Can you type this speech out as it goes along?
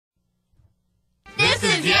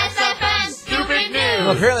and GSFN Stupid News.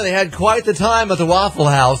 Well, apparently they had quite the time at the Waffle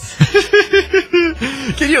House.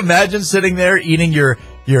 Can you imagine sitting there eating your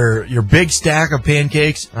big stack of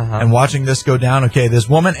pancakes and watching this go down? Okay, this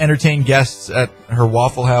woman entertained guests at her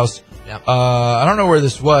Waffle House. Yep. I don't know where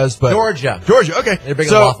this was, but Georgia. Okay. They're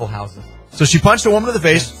big on Waffle Houses. So she punched a woman in the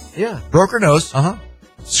face. Yeah. Broke her nose.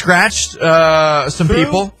 Scratched some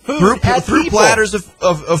people. Threw platters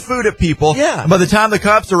of food at people. Yeah. And by the time the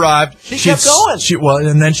cops arrived, she kept going.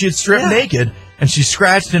 And then she had stripped naked, and she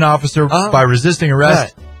scratched an officer by resisting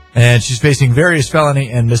arrest. Right. And she's facing various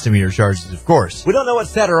felony and misdemeanor charges, of course. We don't know what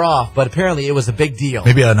set her off, but apparently it was a big deal.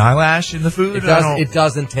 Maybe an eyelash in the food? It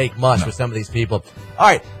doesn't take much for some of these people. All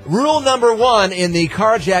right, rule number 1 in the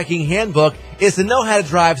carjacking handbook is to know how to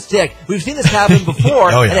drive stick. We've seen this happen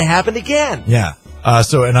before, and it happened again. Yeah.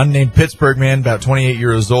 So an unnamed Pittsburgh man, about 28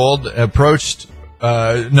 years old, approached...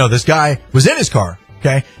 this guy was in his car,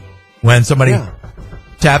 okay? When somebody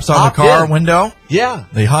taps on the car window,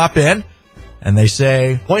 they hop in. And they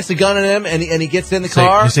say... Points the gun at him, and he gets in the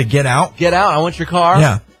car. You say, get out. Get out. I want your car.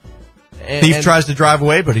 Yeah. Thief tries to drive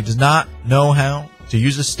away, but he does not know how to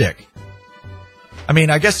use a stick. I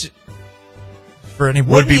mean, I guess for any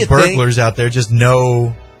would-be burglars out there, just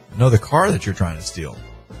know the car that you're trying to steal.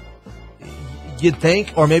 You'd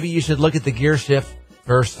think, or maybe you should look at the gear shift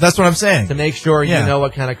first. That's what I'm saying. To make sure you know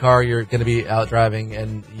what kind of car you're going to be out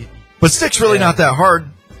driving. But stick's really not that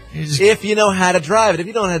hard. If you know how to drive it. If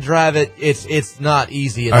you don't know how to drive it, it's not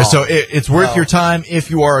easy at all. So it's worth your time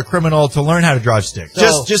if you are a criminal to learn how to drive stick.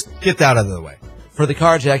 So, just get that out of the way. For the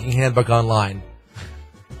carjacking handbook online.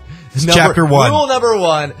 Chapter 1. Rule number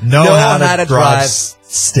 1. Know how to drive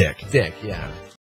stick. Stick, yeah.